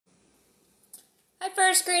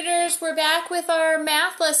First graders, we're back with our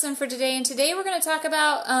math lesson for today, and today we're going to talk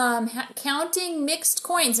about counting mixed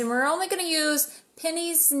coins, and we're only going to use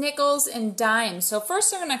pennies, nickels, and dimes. So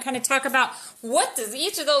first I'm going to kind of talk about what does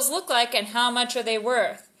each of those look like and how much are they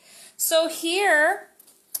worth. So here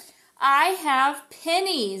I have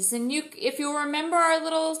pennies, and if you remember our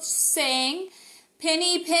little saying,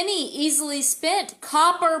 penny, penny, easily spent,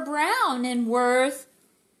 copper brown and worth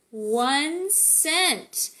 1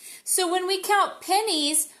 cent. So when we count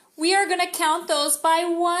pennies, we are going to count those by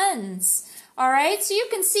ones. Alright, so you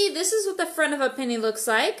can see this is what the front of a penny looks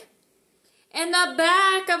like. And the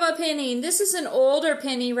back of a penny. This is an older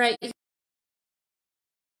penny right here.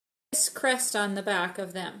 This crest on the back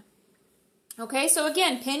of them. Okay, so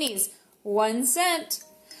again, pennies, 1 cent.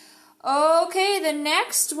 Okay, the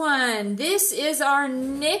next one. This is our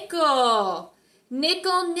nickel.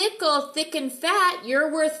 Nickel, nickel, thick and fat,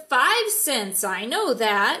 you're worth 5 cents. I know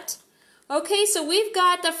that. Okay, so we've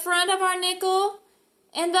got the front of our nickel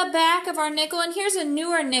and the back of our nickel, and here's a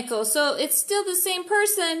newer nickel. So it's still the same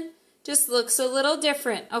person, just looks a little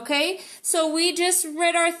different, okay? So we just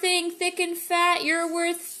read our thing, thick and fat, you're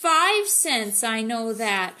worth 5 cents. I know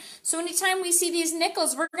that. So anytime we see these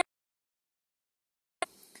nickels, we're going to...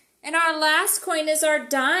 And our last coin is our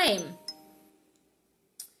dime.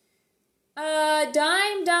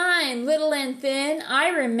 Dime, dime, little and thin, I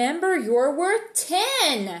remember you're worth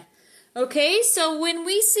 10. Okay, so when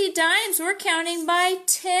we see dimes, we're counting by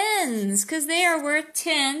tens because they are worth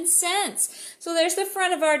 10 cents. So there's the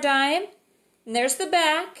front of our dime, and there's the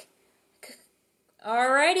back.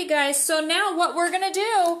 Alrighty, guys, so now what we're going to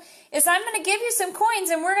do is I'm going to give you some coins,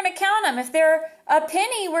 and we're going to count them. If they're a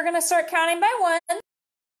penny, we're going to start counting by ones.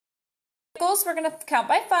 Nickels, we're going to count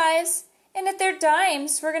by fives. And if they're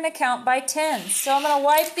dimes, we're going to count by tens. So I'm going to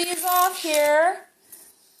wipe these off here.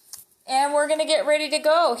 And we're going to get ready to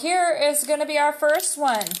go. Here is going to be our first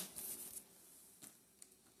one.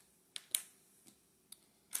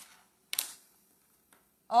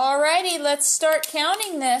 Alrighty, let's start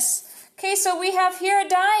counting this. Okay, so we have here a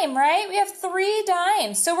dime, right? We have 3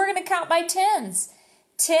 dimes. So we're going to count by tens.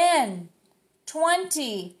 10,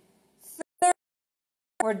 20, 30.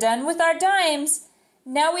 We're done with our dimes.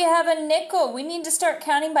 Now we have a nickel. We need to start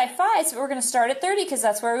counting by fives, but we're going to start at 30 because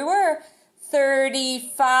that's where we were.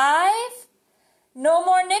 35. No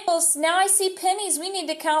more nickels. Now I see pennies. We need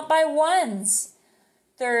to count by ones.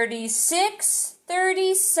 36,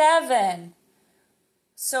 37.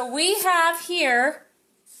 So we have here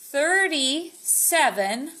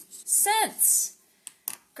 37 cents.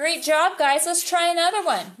 Great job, guys. Let's try another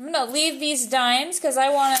one. I'm going to leave these dimes because I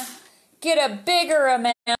want to get a bigger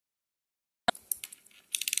amount.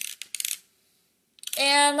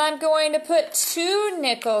 And I'm going to put 2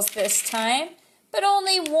 nickels this time, but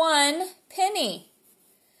only 1 penny.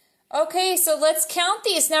 Okay, so let's count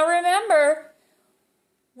these. Now remember,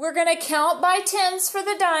 we're going to count by tens for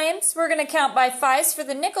the dimes, we're going to count by fives for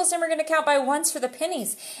the nickels, and we're going to count by ones for the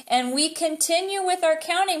pennies. And we continue with our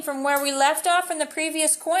counting from where we left off from the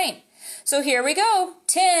previous coin. So here we go.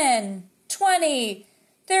 10, 20,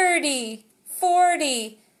 30,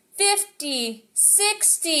 40, 50,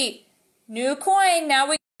 60. New coin. Now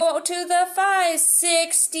we go to the fives.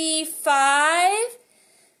 65,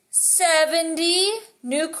 70.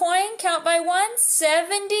 New coin. Count by one.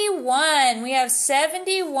 71. We have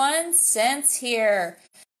 71 cents here.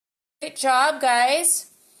 Good job,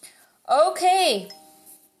 guys. Okay.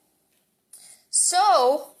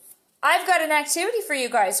 So, I've got an activity for you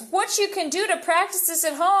guys. What you can do to practice this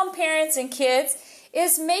at home, parents and kids,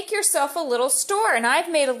 is make yourself a little store. And I've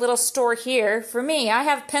made a little store here for me. I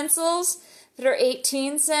have pencils that are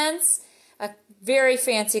 18 cents, a very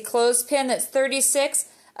fancy clothespin that's 36,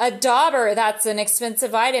 a dauber, that's an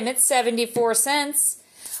expensive item, it's 74 cents.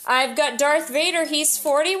 I've got Darth Vader, he's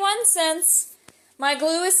 41 cents. My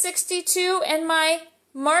glue is 62, and my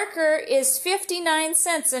marker is 59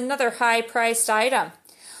 cents, another high-priced item.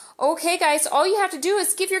 Okay, guys, all you have to do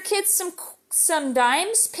is give your kids some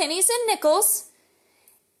dimes, pennies, and nickels.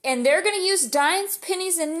 And they're going to use dimes,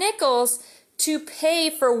 pennies, and nickels to pay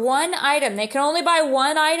for one item. They can only buy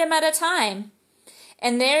one item at a time.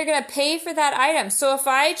 And they're going to pay for that item. So if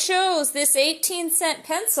I chose this 18-cent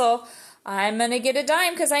pencil, I'm going to get a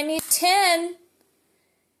dime because I need 10.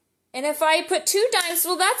 And if I put 2 dimes,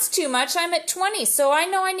 well, that's too much. I'm at 20. So I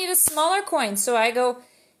know I need a smaller coin. So I go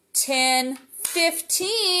 10,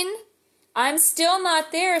 15. I'm still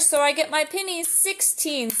not there. So I get my pennies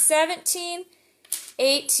 16, 17,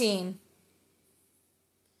 18.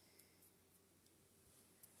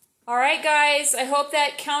 Alright guys, I hope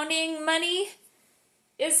that counting money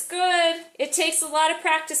is good. It takes a lot of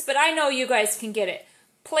practice, but I know you guys can get it.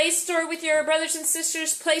 Play store with your brothers and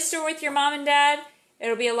sisters. Play store with your mom and dad.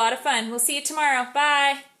 It'll be a lot of fun. We'll see you tomorrow.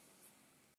 Bye.